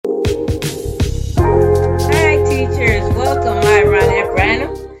teachers, welcome. I'm Ronette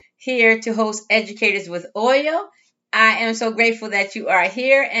Branham, here to host Educators with Oil. I am so grateful that you are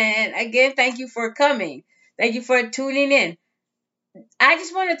here, and again, thank you for coming. Thank you for tuning in. I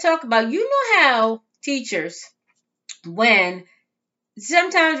just want to talk about, how teachers, when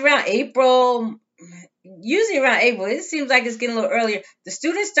sometimes around April, usually around April, it seems like it's getting a little earlier, the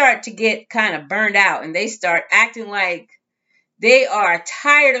students start to get kind of burned out and they start acting like they are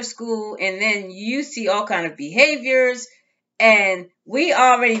tired of school, and then you see all kind of behaviors, and we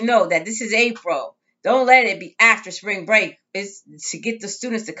already know that this is April. Don't let it be after spring break. It's to get the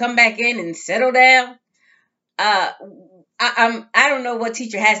students to come back in and settle down. Uh, I don't know what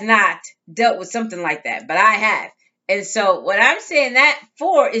teacher has not dealt with something like that, but I have. And so what I'm saying that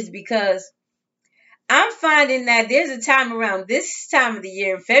for is because I'm finding that there's a time around this time of the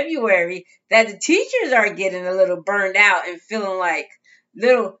year, in February, that the teachers are getting a little burned out and feeling like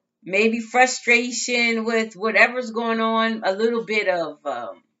little maybe frustration with whatever's going on, a little bit of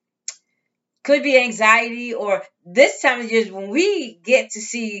could be anxiety, or this time of year is when we get to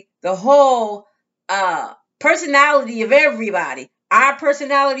see the whole personality of everybody. Our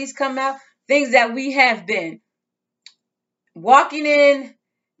personalities come out, things that we have been walking in,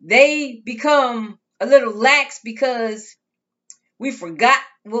 they become a little lax because we forgot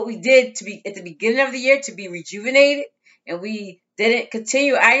what we did to be at the beginning of the year to be rejuvenated, and we didn't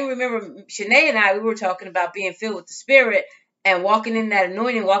continue. I remember Shanae and we were talking about being filled with the Spirit and walking in that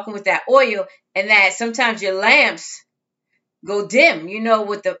anointing, walking with that oil, and that sometimes your lamps go dim,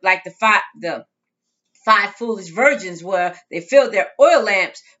 with the five foolish virgins where they filled their oil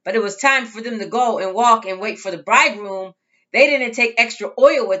lamps, but it was time for them to go and walk and wait for the bridegroom. They didn't take extra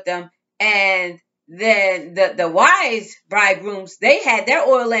oil with them, and then the wise bridegrooms, they had their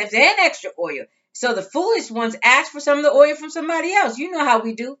oil lamps and extra oil. So the foolish ones asked for some of the oil from somebody else. You know how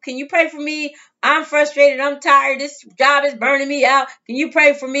we do. Can you pray for me? I'm frustrated. I'm tired. This job is burning me out. Can you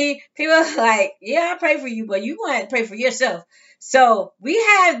pray for me? People are like, yeah, I pray for you, but you want to have to pray for yourself. So we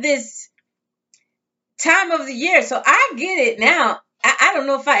have this time of the year. So I get it now. I don't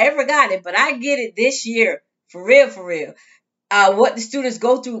know if I ever got it, but I get it this year. For real, for real. What the students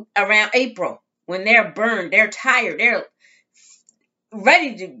go through around April when they're burned, they're tired, they're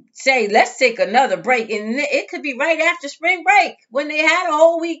ready to say, let's take another break. And it could be right after spring break when they had a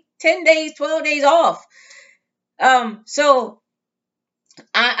whole week, 10 days, 12 days off. So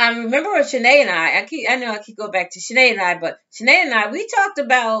I remember with Shanae and I know I keep going back to Shanae and but Shanae and we talked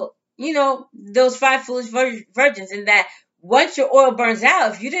about, those five foolish virgins, and that once your oil burns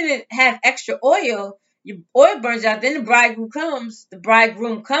out, if you didn't have extra oil, your oil burns out, then the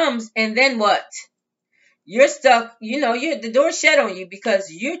bridegroom comes, and then what? You're stuck, the door's shut on you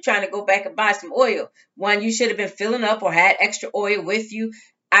because you're trying to go back and buy some oil when you should have been filling up or had extra oil with you.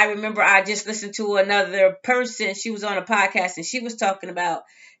 I remember I just listened to another person. She was on a podcast and she was talking about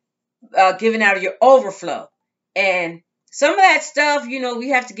giving out of your overflow. And some of that stuff, we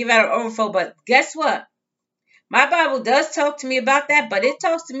have to give out our overflow. But guess what? My Bible does talk to me about that, but it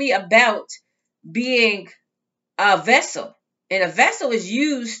talks to me about being a vessel. And a vessel is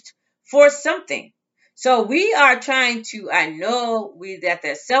used for something. So we are trying to, I know that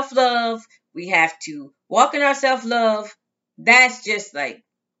there's self-love. We have to walk in our self-love. That's just like,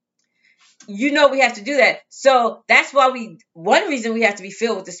 we have to do that. So that's why one reason we have to be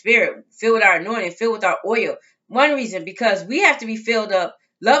filled with the Spirit, filled with our anointing, filled with our oil. One reason, because we have to be filled up,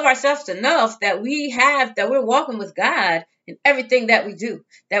 love ourselves enough that we're walking with God in everything that we do,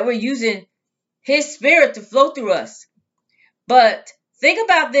 that we're using His Spirit to flow through us. But think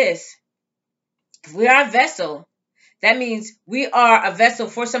about this. If we are a vessel, that means we are a vessel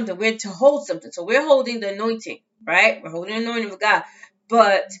for something. We're to hold something. So we're holding the anointing, right? We're holding the anointing of God.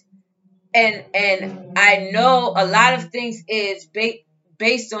 But and I know a lot of things is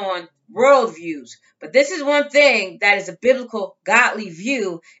based on worldviews, but this is one thing that is a biblical, godly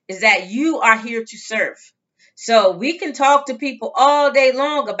view, is that you are here to serve. So we can talk to people all day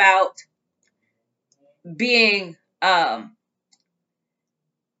long about being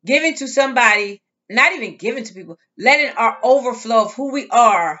given to somebody, not even given to people, letting our overflow of who we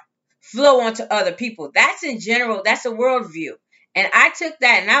are flow onto other people. That's in general, that's a worldview. And I took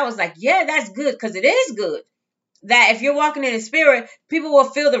that and I was like, yeah, that's good, because it is good. That if you're walking in the Spirit, people will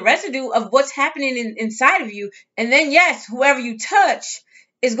feel the residue of what's happening inside of you. And then, yes, whoever you touch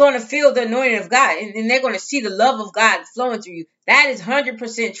is going to feel the anointing of God. And they're going to see the love of God flowing through you. That is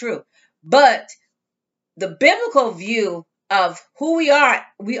 100% true. But the biblical view of who we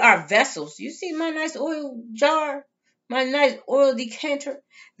are vessels. You see my nice oil jar? My nice oil decanter?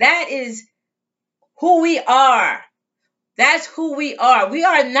 That is who we are. That's who we are. We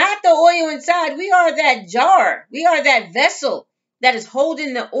are not the oil inside. We are that jar. We are that vessel that is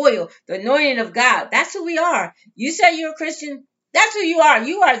holding the oil, the anointing of God. That's who we are. You say you're a Christian. That's who you are.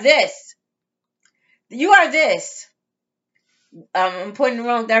 You are this. You are this. I'm pointing the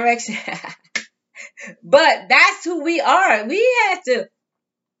wrong direction. But that's who we are. We have to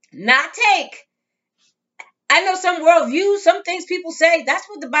not take. I know some worldviews, some things people say. That's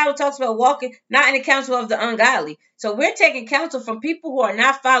what the Bible talks about, walking not in the counsel of the ungodly. So we're taking counsel from people who are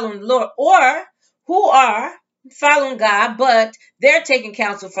not following the Lord, or who are following God, but they're taking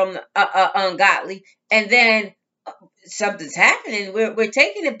counsel from the ungodly. And then something's happening. We're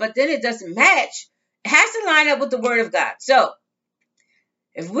taking it, but then it doesn't match. It has to line up with the word of God. So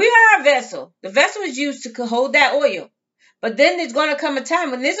if we are a vessel, the vessel is used to hold that oil. But then there's going to come a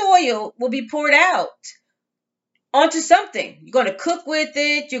time when this oil will be poured out onto something. You're going to cook with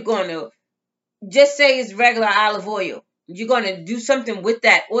it. You're going to just say it's regular olive oil. You're going to do something with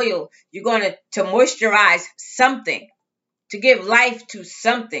that oil. You're going to moisturize something, to give life to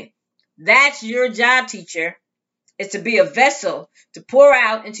something. That's your job, teacher. It's to be a vessel to pour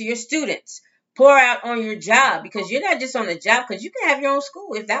out into your students. Pour out on your job, because you're not just on the job, because you can have your own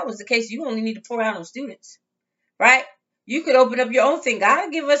school. If that was the case, you only need to pour out on students, right? You could open up your own thing. God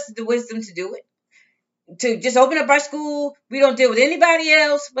will give us the wisdom to do it. To just open up our school. We don't deal with anybody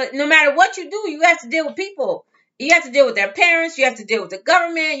else. But no matter what you do, you have to deal with people. You have to deal with their parents. You have to deal with the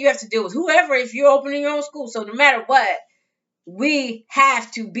government. You have to deal with whoever if you're opening your own school. So no matter what, we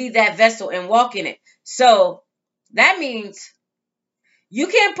have to be that vessel and walk in it. So that means you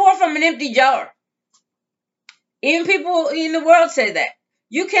can't pour from an empty jar. Even people in the world say that.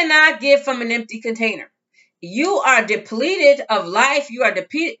 You cannot give from an empty container. You are depleted of life. You are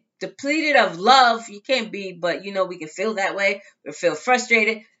depleted of love. You can't be, but we can feel that way. We feel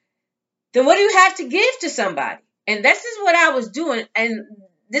frustrated. Then what do you have to give to somebody? And this is what I was doing. And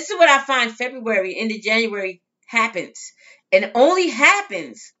this is what I find February into January happens. And it only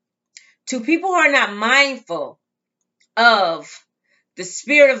happens to people who are not mindful of the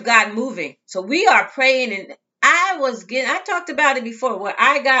Spirit of God moving. So we are praying, and I talked about it before, where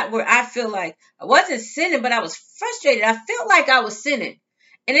I feel like I wasn't sinning, but I was frustrated. I felt like I was sinning.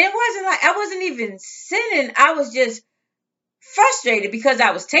 And it wasn't like I wasn't even sinning. I was just frustrated because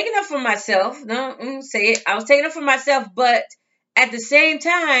I was taking up for myself. No, say it. I was taking up for myself, but at the same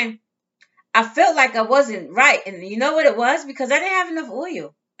time, I felt like I wasn't right. And you know what it was? Because I didn't have enough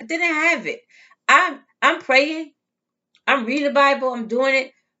oil. I didn't have it. I'm praying. I'm reading the Bible. I'm doing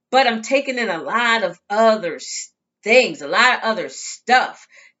it. But I'm taking in a lot of other things, a lot of other stuff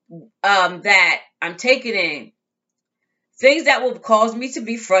that I'm taking in. Things that will cause me to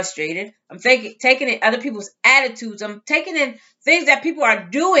be frustrated. I'm taking in other people's attitudes. I'm taking in things that people are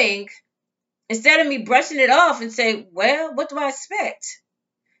doing instead of me brushing it off and say, well, what do I expect?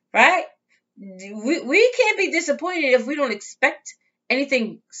 Right? We can't be disappointed if we don't expect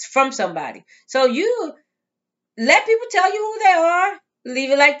anything from somebody. So you let people tell you who they are.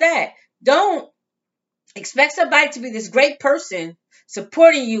 Leave it like that. Don't expect somebody to be this great person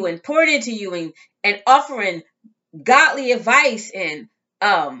supporting you and pouring into you and offering godly advice and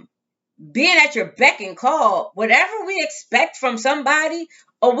being at your beck and call. Whatever we expect from somebody,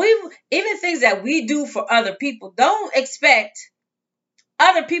 or even things that we do for other people, don't expect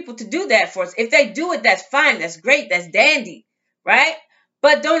other people to do that for us. If they do it, that's fine, that's great, that's dandy, right?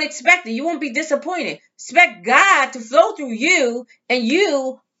 But don't expect it. You won't be disappointed. Expect God to flow through you, and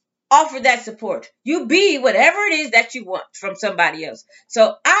you offer that support. You be whatever it is that you want from somebody else.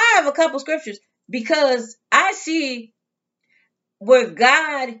 So I have a couple scriptures because I see where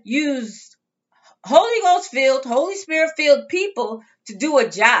God used Holy Ghost filled, Holy Spirit filled people to do a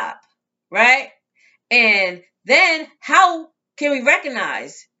job, right? And then how can we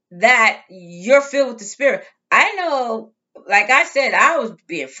recognize that you're filled with the Spirit? I know, like I said, I was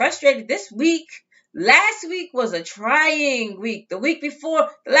being frustrated this week. Last week was a trying week. The week before,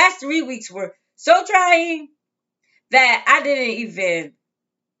 the last 3 weeks were so trying that I didn't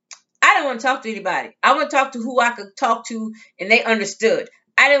want to talk to anybody. I want to talk to who I could talk to and they understood.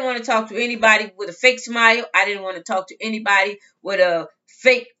 I didn't want to talk to anybody with a fake smile. I didn't want to talk to anybody with a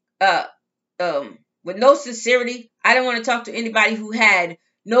fake, with no sincerity. I didn't want to talk to anybody who had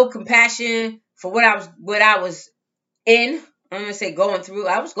no compassion for what I was in. I'm gonna say going through.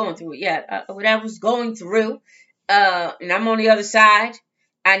 I was going through it. Yeah, what I was going through. And I'm on the other side.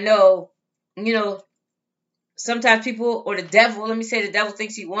 I know, sometimes people, or the devil, let me say the devil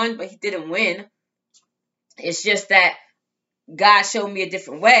thinks he won, but he didn't win. It's just that God showed me a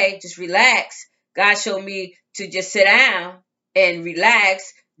different way. Just relax. God showed me to just sit down and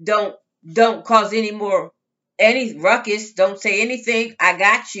relax. Don't cause any more any ruckus. Don't say anything. I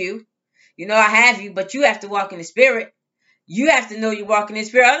got you. You know I have you, but you have to walk in the spirit. You have to know you're walking in the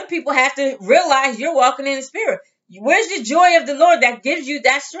spirit. Other people have to realize you're walking in the spirit. Where's the joy of the Lord that gives you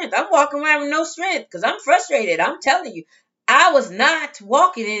that strength? I'm walking around with no strength because I'm frustrated. I'm telling you, I was not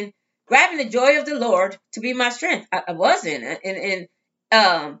walking in, grabbing the joy of the Lord to be my strength. I wasn't. And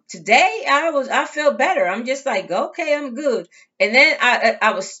today I felt better. I'm just like, okay, I'm good. And then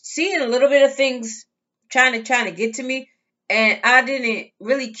I was seeing a little bit of things trying to get to me, and I didn't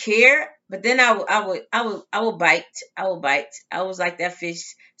really care. But then I would bite. I would bite. I was like that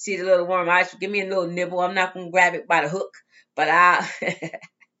fish. See the little worm. I give me a little nibble. I'm not gonna grab it by the hook, but I.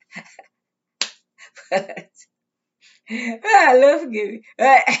 I love forgive me.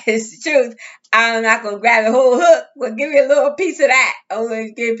 It's the truth. I'm not gonna grab the whole hook, but give me a little piece of that. I'm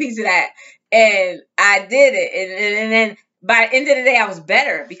gonna give a piece of that, and I did it. And then by the end of the day, I was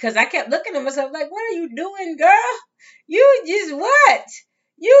better because I kept looking at myself like, "What are you doing, girl? You just what?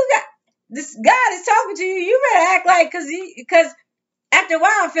 You got this. God is talking to you. You better act like because after a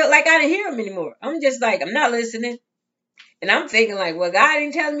while, I felt like I didn't hear him anymore. I'm just like, I'm not listening." And I'm thinking like, well, God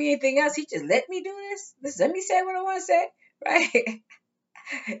didn't tell me anything else. He just let me do this. Let me say what I want to say, right?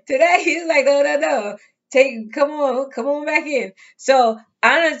 Today he's like, no, no, no. Come on back in. So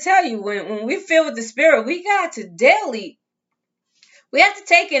I'm gonna tell you, when we feel with the Spirit, we got to daily. We have to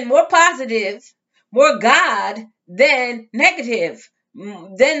take in more positive, more God than negative,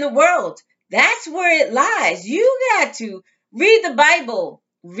 than the world. That's where it lies. You got to read the Bible.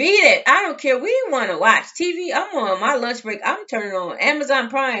 Read it. I don't care. We want to watch TV. I'm on my lunch break. I'm turning on Amazon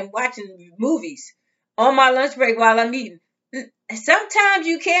Prime, watching movies on my lunch break while I'm eating. Sometimes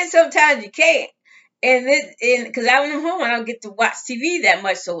you can, sometimes you can't. And because I'm home, I don't get to watch TV that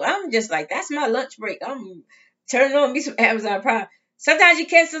much. So I'm just like, that's my lunch break. I'm turning on me some Amazon Prime. Sometimes you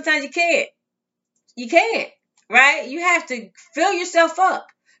can, sometimes you can't. You can't, right? You have to fill yourself up.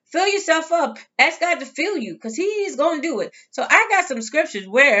 Fill yourself up. Ask God to fill you because He is going to do it. So I got some scriptures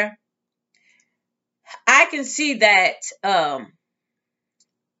where I can see that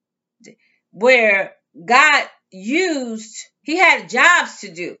where God used, He had jobs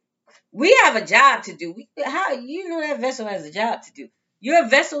to do. We have a job to do. How you know that vessel has a job to do? You're a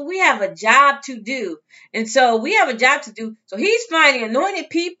vessel. We have a job to do. And so we have a job to do. So He's finding anointed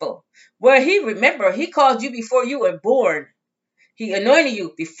people where He called you before you were born. He anointed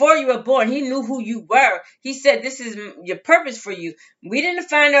you before you were born. He knew who you were. He said, this is your purpose for you. We didn't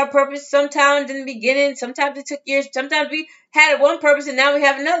find our purpose sometimes in the beginning. Sometimes it took years. Sometimes we had one purpose and now we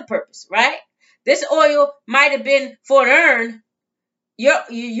have another purpose, right? This oil might have been for an urn.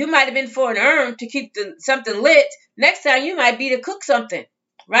 You might have been for an urn to keep something lit. Next time you might be to cook something,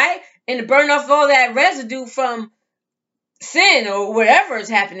 right? And to burn off all that residue from sin or whatever is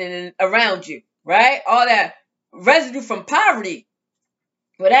happening around you, right? All that residue from poverty,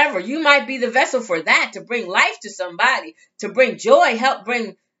 whatever. You might be the vessel for that, to bring life to somebody, to bring joy, help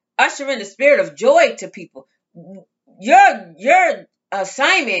usher in the spirit of joy to people. Your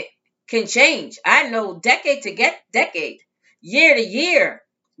assignment can change. I know decade to decade, year to year,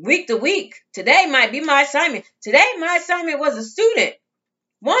 week to week. Today might be my assignment. Today my assignment was a student,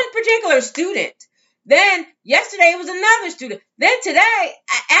 one particular student. Then yesterday it was another student. Then today,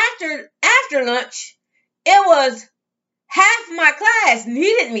 after lunch, it was half my class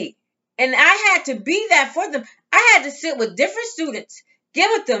needed me. And I had to be that for them. I had to sit with different students,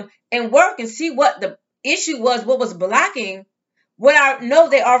 get with them, and work and see what the issue was, what was blocking what I know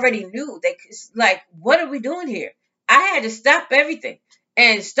they already knew. Like, what are we doing here? I had to stop everything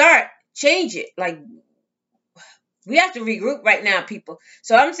and start change it. Like, we have to regroup right now, people.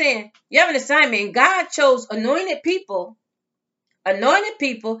 So I'm saying you have an assignment, and God chose anointed people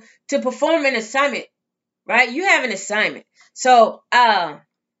to perform an assignment, right? You have an assignment. So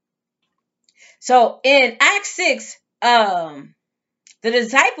in Acts 6, the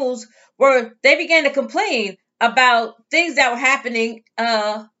disciples they began to complain about things that were happening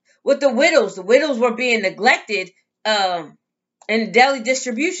with the widows. The widows were being neglected in daily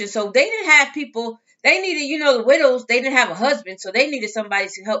distribution. So they didn't have people. They needed, the widows, they didn't have a husband, so they needed somebody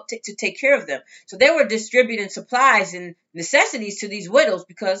to help to take care of them. So they were distributing supplies and necessities to these widows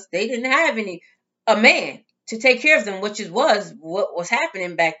because they didn't have a man to take care of them, which was what was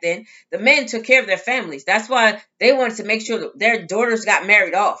happening back then. The men took care of their families. That's why they wanted to make sure that their daughters got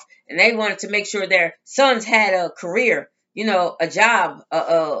married off, and they wanted to make sure their sons had a career, a job.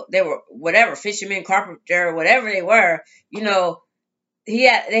 They were whatever, fishermen, carpenter, whatever they were. They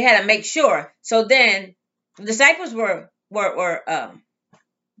had to make sure. So then the disciples were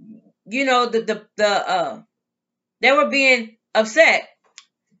they were being upset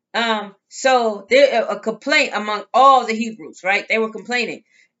So there a complaint among all the Hebrews, right? They were complaining,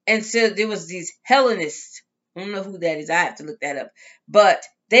 and so there was these Hellenists. I don't know who that is. I have to look that up. But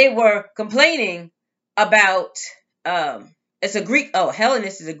they were complaining about it's a Greek. Oh,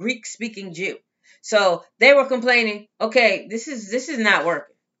 Hellenist is a Greek speaking Jew. So they were complaining. Okay, this is not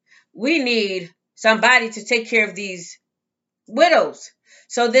working. We need somebody to take care of these widows.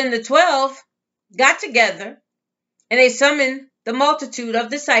 So then the 12 got together and they summoned the multitude of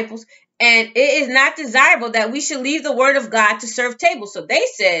disciples. And it is not desirable that we should leave the word of God to serve tables. So they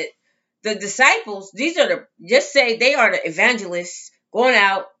said, the disciples, these are just say they are the evangelists going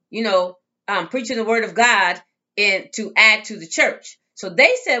out, preaching the word of God and to add to the church. So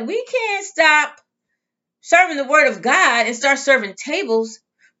they said, we can't stop serving the word of God and start serving tables.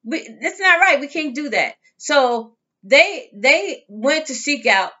 That's not right. We can't do that. So they went to seek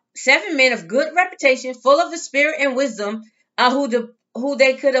out 7 men of good reputation, full of the spirit and wisdom, who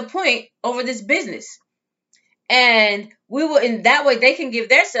they could appoint over this business. And we will, in that way, they can give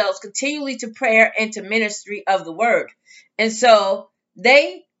themselves continually to prayer and to ministry of the word. And so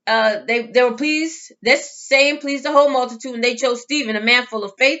they were pleased. This saying pleased the whole multitude, and they chose Stephen, a man full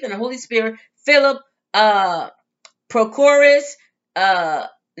of faith and the Holy Spirit, Philip, Prochorus,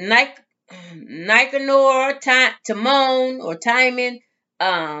 Nicanor, Timon or Timon,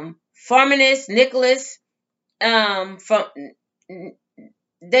 Pharmenus, Nicholas, from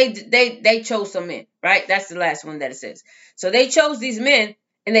they chose some men, right? That's the last one that it says. So they chose these men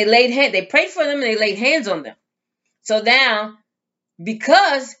and they prayed for them and they laid hands on them. So now,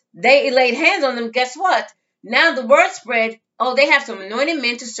 because they laid hands on them, guess what? Now the word spread, oh, they have some anointed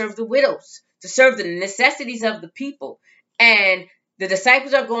men to serve the widows, to serve the necessities of the people. And the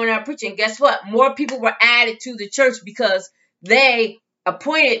disciples are going out preaching. Guess what? More people were added to the church because they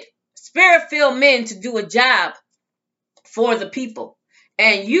appointed spirit-filled men to do a job for the people.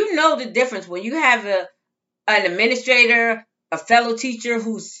 And you know the difference when you have an administrator, a fellow teacher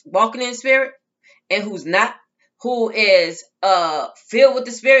who's walking in spirit and who's not, who is filled with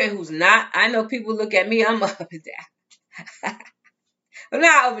the spirit and who's not. I know people look at me, I'm up and down. I'm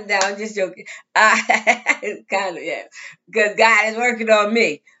not up and down, I'm just joking. Kind of, yeah. Because God is working on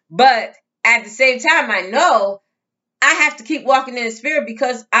me. But at the same time, I know I have to keep walking in the spirit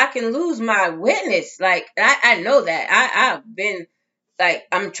because I can lose my witness. Like, I know that. I've been, like,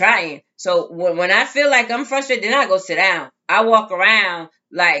 I'm trying. So when I feel like I'm frustrated, then I go sit down. I walk around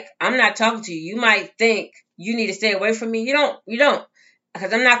like I'm not talking to you. You might think you need to stay away from me. You don't.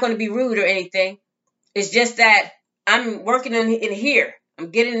 Because I'm not going to be rude or anything. It's just that I'm working in here. I'm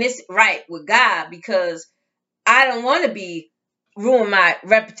getting this right with God because I don't want to ruin my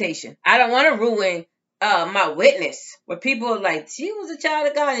reputation. I don't want to ruin my witness. Where people are like, she was a child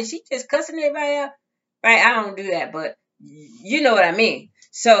of God and she just cussing everybody out. Right? I don't do that, but you know what I mean.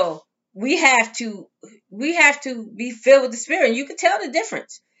 So we have to be filled with the Spirit, and you can tell the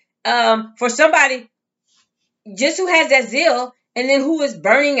difference. For somebody just who has that zeal and then who is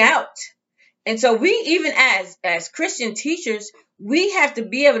burning out. And so we, even as Christian teachers, we have to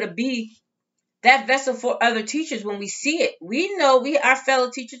be able to be that vessel for other teachers when we see it. We know we are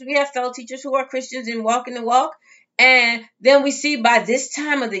fellow teachers. We have fellow teachers who are Christians and walking the walk. And then we see by this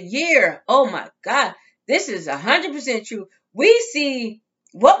time of the year, oh my God, this is 100% true. We see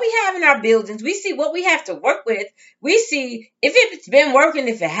what we have in our buildings. We see what we have to work with. We see if it's been working,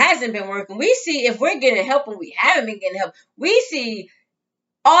 if it hasn't been working. We see if we're getting help and we haven't been getting help. We see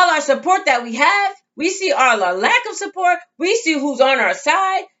all our support that we have. We see all our lack of support. We see who's on our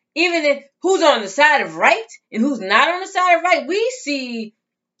side, even if who's on the side of right and who's not on the side of right. We see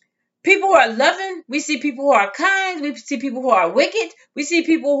people who are loving. We see people who are kind. We see people who are wicked. We see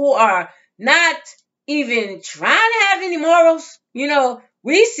people who are not even trying to have any morals.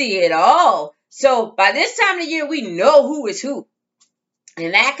 We see it all. So by this time of the year, we know who is who.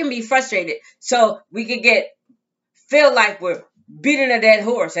 And that can be frustrated. So we can feel like we're beating a dead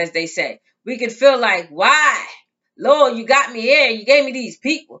horse, as they say. We can feel like, why? Lord, you got me here. You gave me these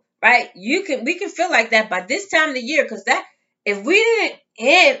people, right? We can feel like that by this time of the year, because if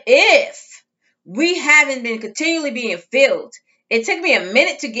we haven't been continually being filled, it took me a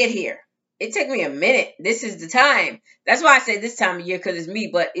minute to get here. It took me a minute. This is the time. That's why I say this time of year, because it's me.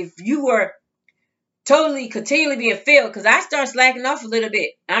 But if you were totally continually being filled, because I start slacking off a little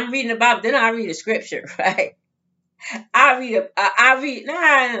bit. I'm reading the Bible, then I read a scripture, right? I don't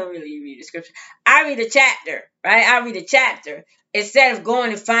really read the scripture. I read a chapter, right? I read a chapter instead of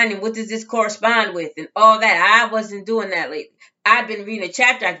going and finding what does this correspond with and all that. I wasn't doing that lately. I've been reading a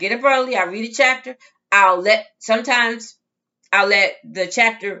chapter. I get up early. I read a chapter. Sometimes I'll let the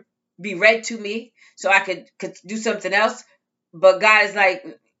chapter be read to me so I could do something else. But God is like,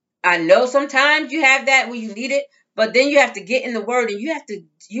 I know sometimes you have that when you need it, but then you have to get in the word, and you have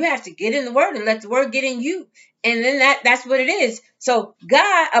to get in the word and let the word get in you. And then that's what it is. So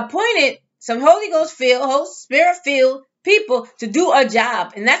God appointed some Holy Ghost filled, Holy Spirit filled people to do a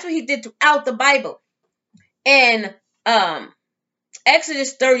job. And that's what he did throughout the Bible. And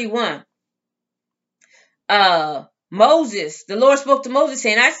Exodus 31, Moses, the Lord spoke to Moses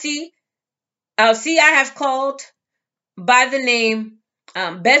saying, I have called by the name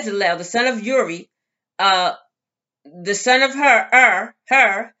Bezalel, the son of Uri, the son of Hur,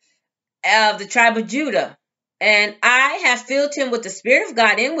 of the tribe of Judah. And I have filled him with the Spirit of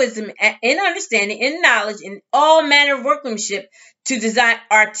God in wisdom, in understanding, in knowledge, in all manner of workmanship, to design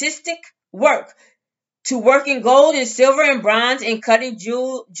artistic work, to work in gold and silver and bronze, and cutting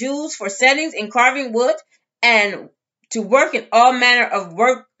jewels for settings, and carving wood, and to work in all manner of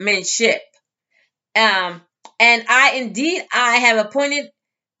workmanship. And I have appointed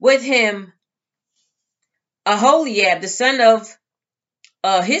with him Aholiab, the son of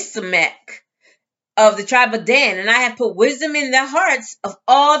Hisamach, of the tribe of Dan, and I have put wisdom in the hearts of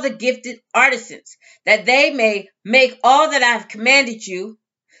all the gifted artisans, that they may make all that I have commanded you: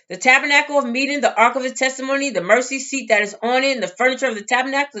 the tabernacle of meeting, the ark of the testimony, the mercy seat that is on it, and the furniture of the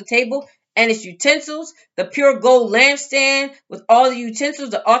tabernacle, the table and its utensils, the pure gold lampstand with all the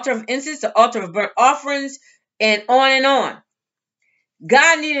utensils, the altar of incense, the altar of burnt offerings, and on and on.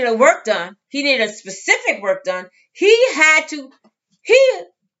 God needed a work done. He needed a specific work done. He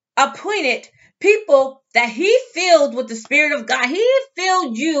appointed people that he filled with the Spirit of God. He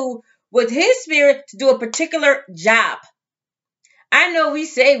filled you with his Spirit to do a particular job. I know we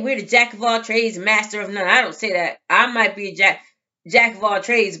say we're the jack of all trades, master of none. I don't say that. I might be a jack of all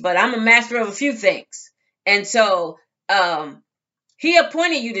trades, but I'm a master of a few things. And so he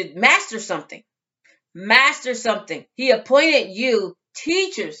appointed you to master something. Master something. He appointed you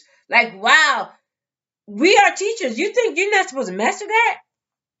teachers. Like, wow, we are teachers. You think you're not supposed to master that?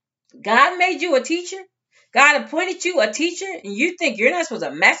 God made you a teacher. God appointed you a teacher, and you think you're not supposed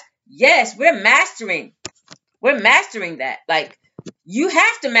to master? Yes, we're mastering. We're mastering that. Like, you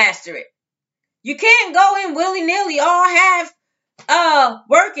have to master it. You can't go in willy-nilly, all have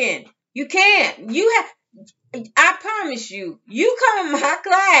working. You can't. I promise you, you come in my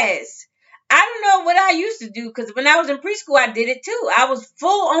class. I don't know what I used to do, because when I was in preschool, I did it too. I was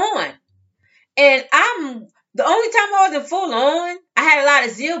full on. And the only time I wasn't full on, I had a lot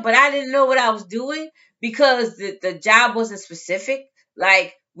of zeal, but I didn't know what I was doing, because the job wasn't specific.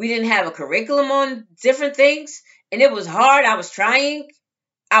 Like, we didn't have a curriculum on different things, and it was hard. I was trying.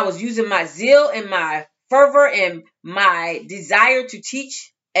 I was using my zeal and my fervor and my desire to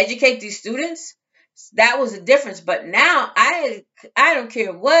educate these students. That was the difference. But now I don't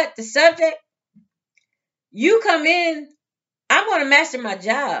care what the subject. You come in, I'm going to master my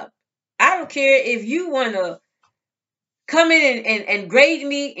job. I don't care if you want to come in and grade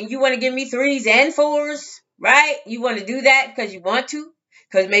me, and you want to give me 3s and 4s, right? You want to do that because you want to,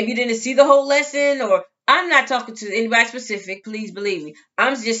 because maybe you didn't see the whole lesson, or I'm not talking to anybody specific, please believe me.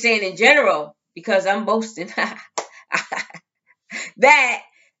 I'm just saying in general, because I'm boasting, that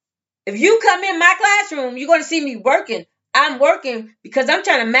if you come in my classroom, you're going to see me working. I'm working because I'm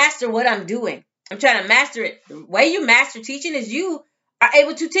trying to master what I'm doing. I'm trying to master it. The way you master teaching is you are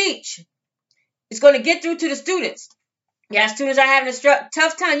able to teach. It's going to get through to the students. Yeah, students are having a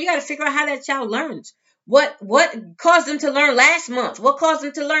tough time. You got to figure out how that child learns. What caused them to learn last month? What caused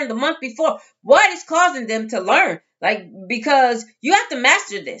them to learn the month before? What is causing them to learn? Like, because you have to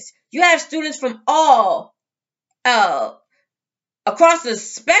master this. You have students from all across the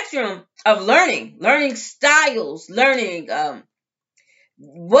spectrum of learning styles, learning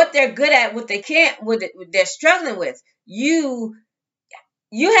what they're good at, what they can't, what they're struggling with. You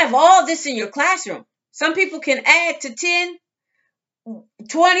have all this in your classroom. Some people can add to 10,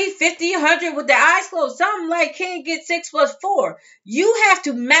 20, 50, 100 with their eyes closed. Some can't get 6 plus 4. You have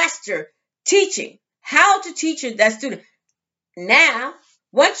to master teaching, how to teach that student. Now,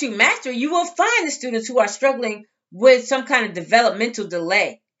 once you master, you will find the students who are struggling with some kind of developmental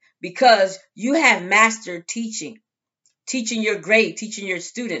delay, because you have mastered teaching your grade, teaching your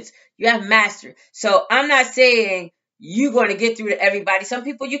students. You have mastered. So I'm not saying you're going to get through to everybody. Some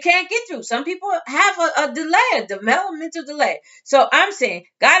people you can't get through. Some people have a delay, a developmental delay. So I'm saying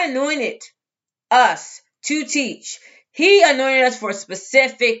God anointed us to teach. He anointed us for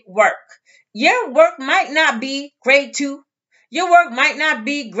specific work. Your work might not be grade 2. Your work might not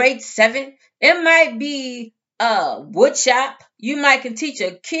be grade 7. It might be wood shop. You might can teach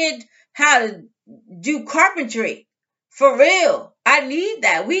a kid how to do carpentry. For real. I need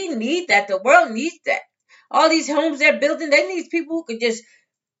that. We need that. The world needs that. All these homes they're building, they need people who could just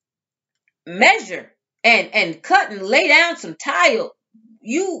measure and cut and lay down some tile.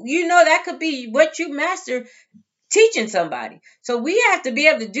 You know that could be what you master teaching somebody. So we have to be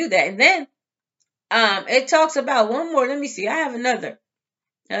able to do that. And then it talks about one more. Let me see. I have another.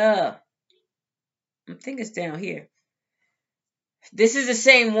 I think it's down here. This is the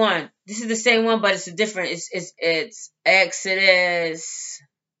same one. This is the same one, but it's a different. It's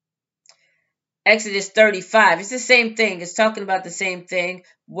Exodus 35. It's the same thing. It's talking about the same thing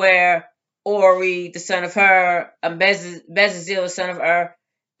where Ori, the son of Hur, Bezalel, the son of Ur,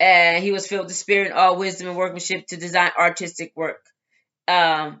 and he was filled with the Spirit and all wisdom and workmanship to design artistic work.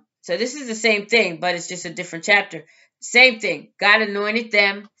 So this is the same thing, but it's just a different chapter. Same thing. God anointed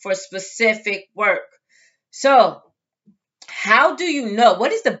them for specific work. So how do you know?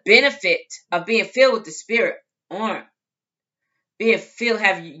 What is the benefit of being filled with the Spirit? Or being filled,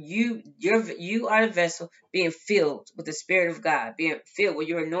 you are the vessel, being filled with the Spirit of God, being filled with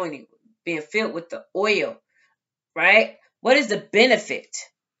your anointing, being filled with the oil, right? What is the benefit?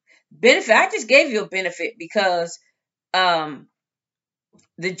 Benefit, I just gave you a benefit because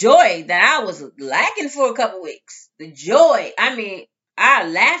the joy that I was lacking for a couple weeks. The joy. I mean, I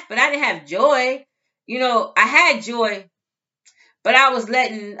laughed, but I didn't have joy. I had joy, but I was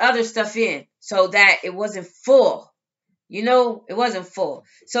letting other stuff in so that it wasn't full. It wasn't full.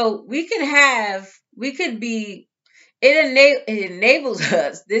 So it enables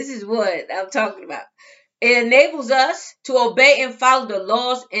us. This is what I'm talking about. It enables us to obey and follow the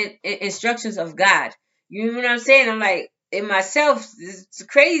laws and instructions of God. You know what I'm saying? I'm like, in myself, it's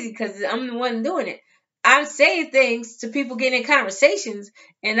crazy because I'm the one doing it. I'm saying things to people getting in conversations,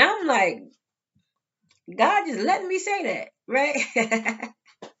 and I'm like, God just letting me say that, right?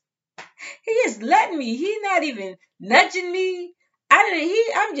 He just letting me. He's not even nudging me.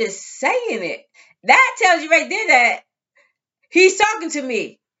 I'm just saying it. That tells you right there that he's talking to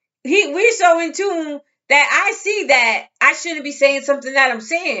me. We're so in tune that I see that I shouldn't be saying something that I'm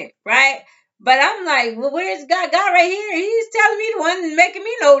saying, right? But I'm like, well, where's God? God right here. He's telling me the one making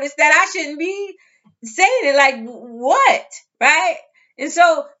me notice that I shouldn't be saying it. Like, what? Right? And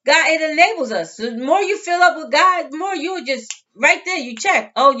so God, it enables us. So the more you fill up with God, the more you'll just right there, you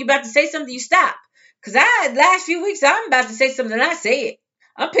check. Oh, you about to say something, you stop. Because last few weeks, I'm about to say something, I say it.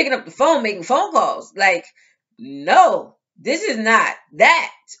 I'm picking up the phone, making phone calls. Like, no, this is not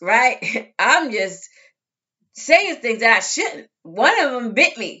that, right? I'm just saying things that I shouldn't. One of them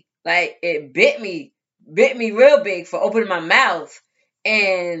bit me. Like, it bit me real big for opening my mouth.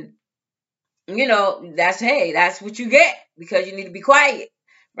 And, that's what you get because you need to be quiet,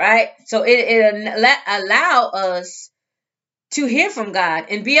 right? So it allow us to hear from God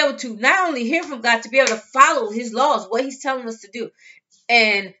and be able to not only hear from God, to be able to follow his laws, what he's telling us to do.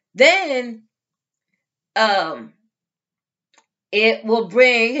 And then,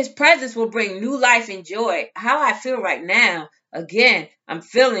 his presence will bring new life and joy. How I feel right now, again, I'm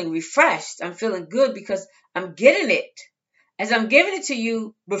feeling refreshed. I'm feeling good because I'm getting it. As I'm giving it to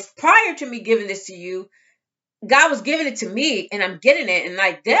you, prior to me giving this to you, God was giving it to me and I'm getting it. And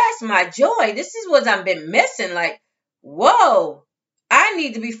like, that's my joy. This is what I've been missing. Like, whoa, I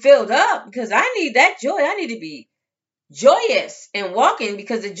need to be filled up because I need that joy. I need to be joyous and walking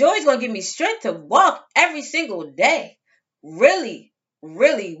because the joy is going to give me strength to walk every single day. Really,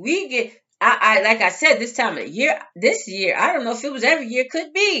 really, we get, like I said, this time of the year, this year, I don't know if it was every year,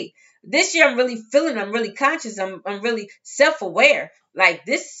 could be. This year, I'm really feeling, I'm really conscious, I'm really self-aware. Like,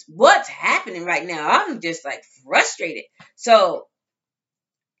 what's happening right now? I'm just like frustrated. So,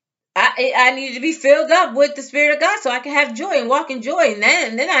 I needed to be filled up with the Spirit of God so I can have joy and walk in joy. And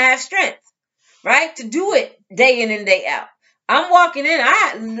then I have strength, right? To do it day in and day out. I'm walking in.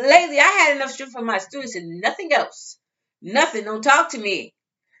 Lately, I had enough strength for my students and nothing else. Nothing. Don't talk to me.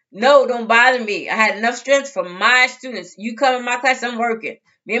 No, don't bother me. I had enough strength for my students. You come in my class, I'm working.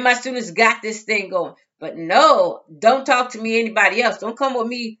 Me and my students got this thing going. But no, don't talk to me, anybody else. Don't come with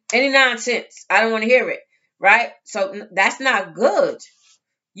me any nonsense. I don't want to hear it. Right? So that's not good.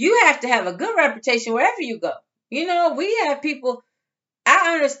 You have to have a good reputation wherever you go. We have people.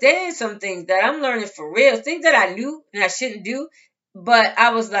 I understand some things that I'm learning for real. Things that I knew and I shouldn't do. But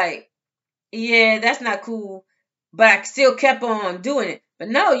I was like, yeah, that's not cool. But I still kept on doing it. But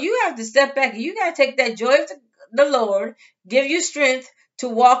no, you have to step back. You got to take that joy of the Lord, give you strength to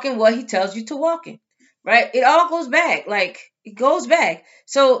walk in what he tells you to walk in. Right? It all goes back. Like, it goes back.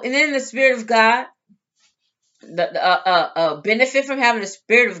 So, and then the Spirit of God, the benefit from having the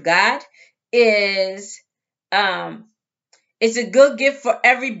Spirit of God is, it's a good gift for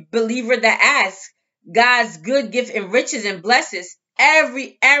every believer that asks. God's good gift enriches and blesses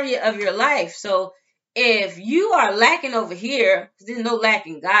every area of your life. So if you are lacking over here, there's no lack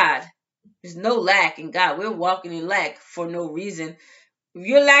in God. There's no lack in God. We're walking in lack for no reason. If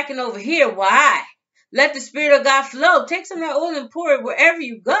you're lacking over here, why? Let the Spirit of God flow. Take some of that oil and pour it wherever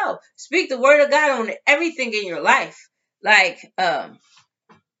you go. Speak the word of God on everything in your life. Like, I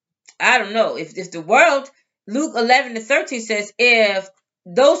don't know. If the world, Luke 11:13 says, if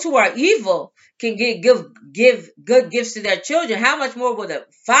those who are evil can give good gifts to their children, how much more will the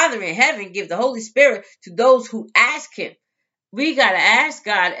Father in heaven give the Holy Spirit to those who ask him? We got to ask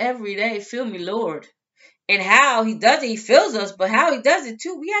God every day, fill me, Lord. And how he does it, he fills us, but how he does it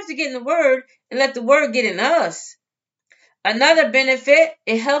too, we have to get in the word and let the word get in us. Another benefit,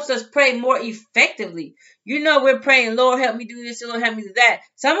 it helps us pray more effectively. You know, we're praying, Lord, help me do this, Lord, help me do that.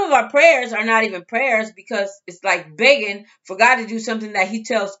 Some of our prayers are not even prayers because it's like begging for God to do something that he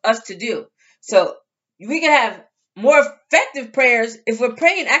tells us to do. So we can have more effective prayers if we're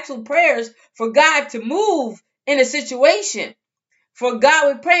praying actual prayers for God to move in a situation. For God,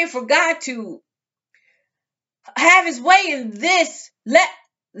 we're praying for God to have his way in this.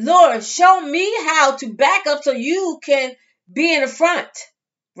 Lord, show me how to back up so you can be in the front.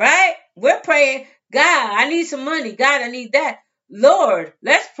 Right? We're praying, God, I need some money. God, I need that. Lord,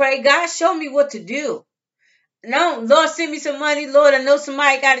 let's pray. God, show me what to do. No, Lord, send me some money. Lord, I know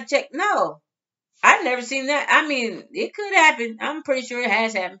somebody got to check. No, I've never seen that. I mean, it could happen. I'm pretty sure it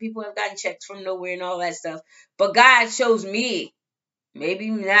has happened. People have gotten checks from nowhere and all that stuff. But God shows me, maybe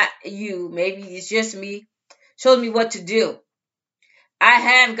not you, maybe it's just me, shows me what to do. I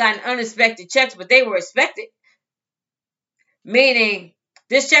have gotten unexpected checks, but they were expected. Meaning,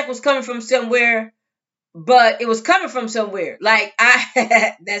 this check was coming from somewhere, but it was coming from somewhere. Like,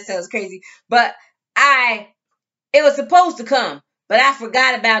 that sounds crazy. But it was supposed to come, but I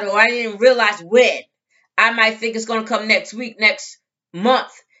forgot about it or I didn't realize when. I might think it's going to come next week, next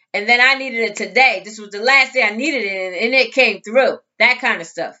month. And then I needed it today. This was the last day I needed it, and it came through. That kind of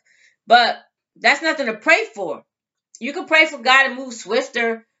stuff. But that's nothing to pray for. You can pray for God to move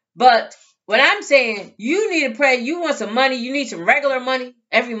swifter, but what I'm saying, you need to pray. You want some money. You need some regular money.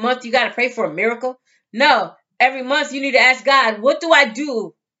 Every month you got to pray for a miracle. No, every month you need to ask God, what do I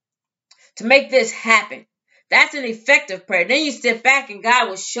do to make this happen? That's an effective prayer. Then you step back and God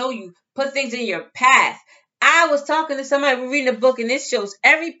will show you, put things in your path. I was talking to somebody, we're reading a book, and it shows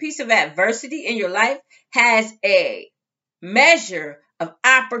every piece of adversity in your life has a measure of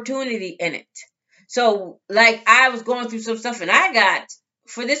opportunity in it. So, like, I was going through some stuff, and I got,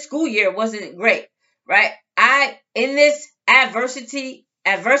 for this school year, wasn't great, right? In this adversity,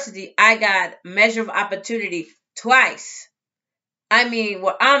 I got measure of opportunity twice. I mean,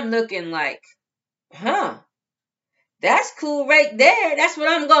 well, I'm looking like, that's cool right there. That's what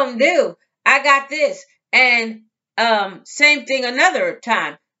I'm going to do. I got this. And same thing another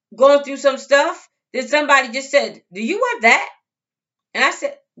time. Going through some stuff, then somebody just said, do you want that? And I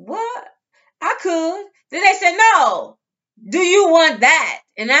said, what? I could. Then they said, no. Do you want that?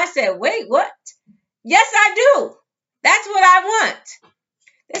 And I said, wait, what? Yes, I do. That's what I want.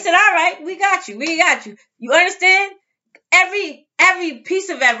 They said, all right, we got you. We got you. You understand? Every piece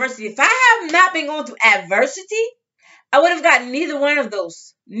of adversity. If I have not been going through adversity, I would have gotten neither one of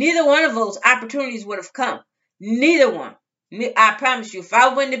those. Neither one of those opportunities would have come. Neither one. I promise you, if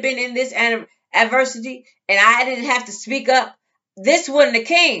I wouldn't have been in this adversity and I didn't have to speak up, this wouldn't have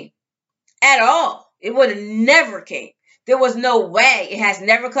came at all. It would have never came. There was no way. It has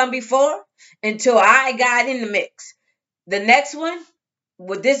never come before until I got in the mix. The next one,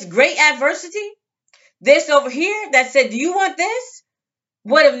 with this great adversity, this over here that said, do you want this?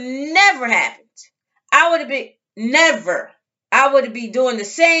 Would have never happened. I would have been, never. I would be doing the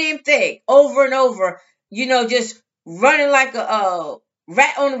same thing over and over, just running like a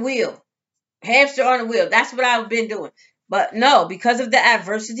rat on the wheel, hamster on the wheel. That's what I've been doing. But no, because of the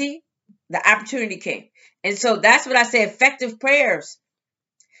adversity, the opportunity came. And so that's what I say, effective prayers.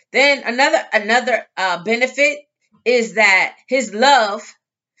 Then another benefit is that his love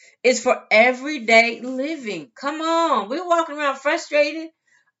is for everyday living. Come on, we're walking around frustrated.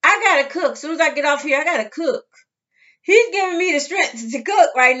 I gotta cook. As soon as I get off here, I gotta cook. He's giving me the strength to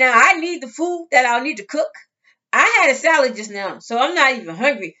cook right now. I need the food that I'll need to cook. I had a salad just now, so I'm not even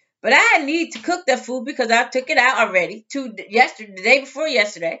hungry. But I need to cook that food because I took it out already. The day before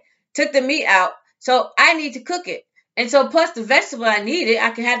yesterday, took the meat out. So I need to cook it. And so plus the vegetable I needed,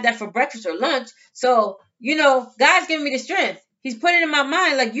 I can have that for breakfast or lunch. So, God's giving me the strength. He's putting it in my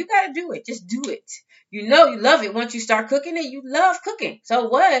mind, like, you got to do it. Just do it. You love it. Once you start cooking it, you love cooking. So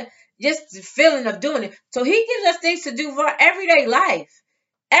what? Just the feeling of doing it. So he gives us things to do for our everyday life,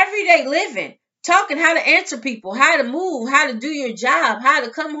 everyday living, talking, how to answer people, how to move, how to do your job, how to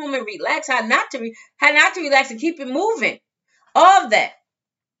come home and relax, how not to relax and keep it moving. All of that.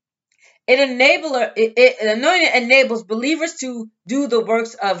 Anointing enables believers to do the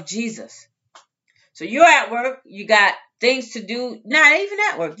works of Jesus. So you're at work, you got things to do, not even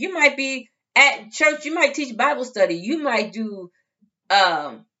at work. You might be at church, you might teach Bible study, you might do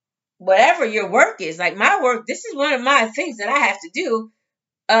whatever your work is. Like my work, this is one of my things that I have to do,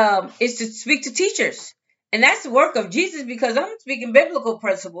 is to speak to teachers. And that's the work of Jesus, because I'm speaking biblical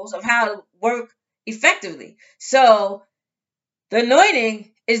principles of how to work effectively. So the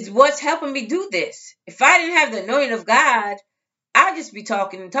anointing is what's helping me do this. If I didn't have the anointing of God, I'd just be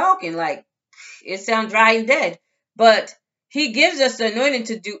talking and talking, like it sounds dry and dead. But he gives us the anointing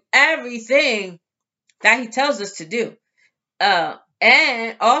to do everything that he tells us to do.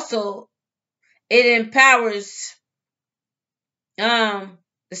 And also it empowers, the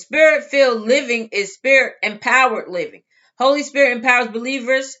spirit-filled living is spirit-empowered living. Holy Spirit empowers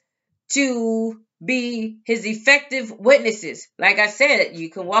believers to be his effective witnesses. Like I said, you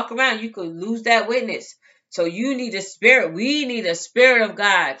can walk around, you could lose that witness. So you need a spirit. We need a spirit of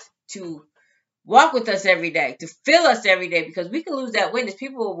God to walk with us every day, to fill us every day, because we can lose that witness.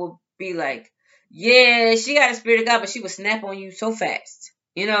 People will be like, yeah, she got a spirit of God, but she will snap on you so fast.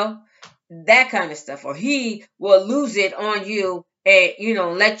 That kind of stuff. Or he will lose it on you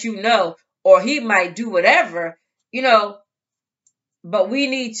and, let you know. Or he might do whatever, but we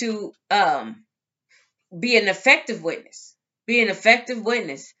need to be an effective witness. Be an effective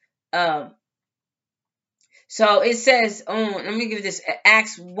witness. So it says, let me give this,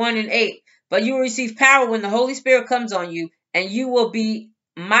 Acts 1:8. But you will receive power when the Holy Spirit comes on you, and you will be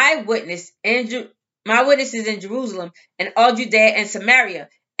my witnesses in Jerusalem and all Judea and Samaria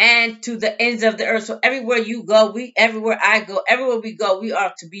and to the ends of the earth. So everywhere you go, everywhere I go, everywhere we go, we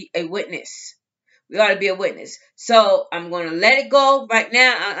are to be a witness. We ought to be a witness. So I'm going to let it go right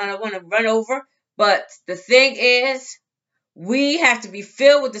now. I don't want to run over. But the thing is, we have to be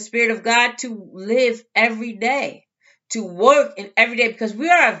filled with the Spirit of God to live every day, to work in every day, because we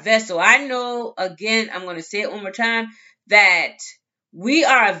are a vessel. I know, again, I'm going to say it one more time, that we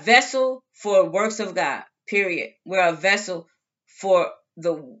are a vessel for works of God, period. We're a vessel to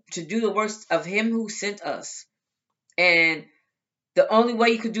do the works of him who sent us. And the only way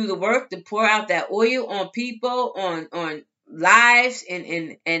you could do the work, to pour out that oil on people, on lives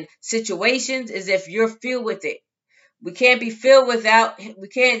and situations, is if you're filled with it. We can't be filled without, we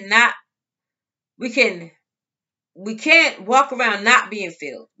can't walk around not being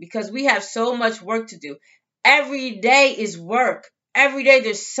filled, because we have so much work to do. Every day is work. Every day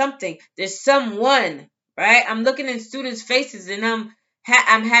there's something, there's someone, right? I'm looking in students' faces and I'm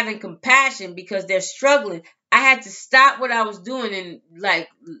having compassion because they're struggling. I had to stop what I was doing and like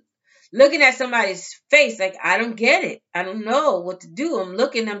looking at somebody's face, like, I don't get it. I don't know what to do. I'm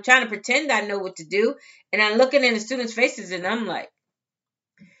trying to pretend I know what to do. And I'm looking in the students' faces and I'm like,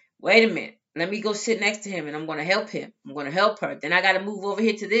 wait a minute. Let me go sit next to him and I'm going to help him. I'm going to help her. Then I got to move over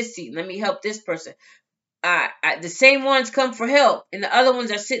here to this seat. Let me help this person. The same ones come for help and the other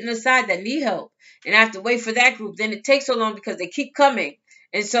ones are sitting aside that need help. And I have to wait for that group. Then it takes so long because they keep coming.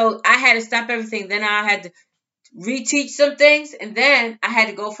 And so I had to stop everything. Then I had to reteach some things, and then I had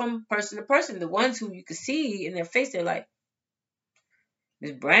to go from person to person. The ones who you could see in their face, they're like,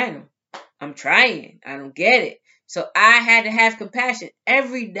 Ms. Branham, I'm trying. I don't get it. So I had to have compassion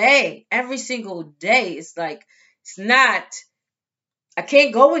every day, every single day. It's like, I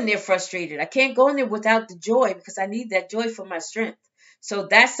can't go in there frustrated. I can't go in there without the joy, because I need that joy for my strength. So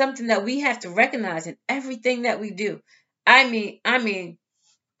that's something that we have to recognize in everything that we do. I mean,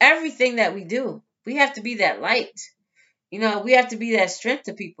 everything that we do. We have to be that light. We have to be that strength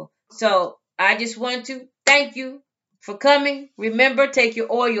to people. So I just want to thank you for coming. Remember, take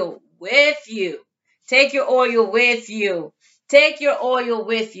your oil with you. Take your oil with you. Take your oil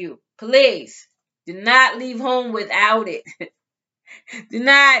with you. Please do not leave home without it. Do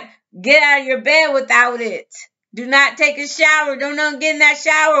not get out of your bed without it. Do not take a shower. Don't get in that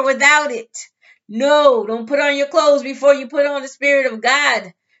shower without it. No, don't put on your clothes before you put on the Spirit of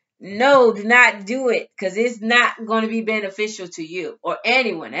God. No, do not do it, because it's not going to be beneficial to you or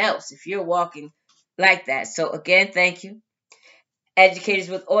anyone else if you're walking like that. So again, thank you. Educators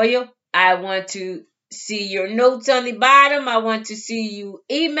with Oil, I want to see your notes on the bottom. I want to see you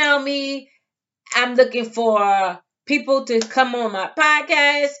email me. I'm looking for people to come on my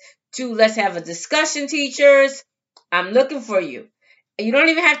podcast to let's have a discussion, teachers. I'm looking for you. You don't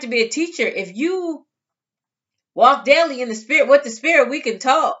even have to be a teacher. If you walk daily in the Spirit, with the Spirit, we can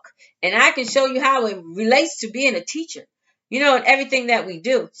talk. And I can show you how it relates to being a teacher, and everything that we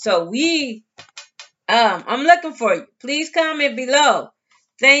do. So I'm looking for you. Please comment below.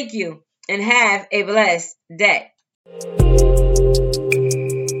 Thank you and have a blessed day.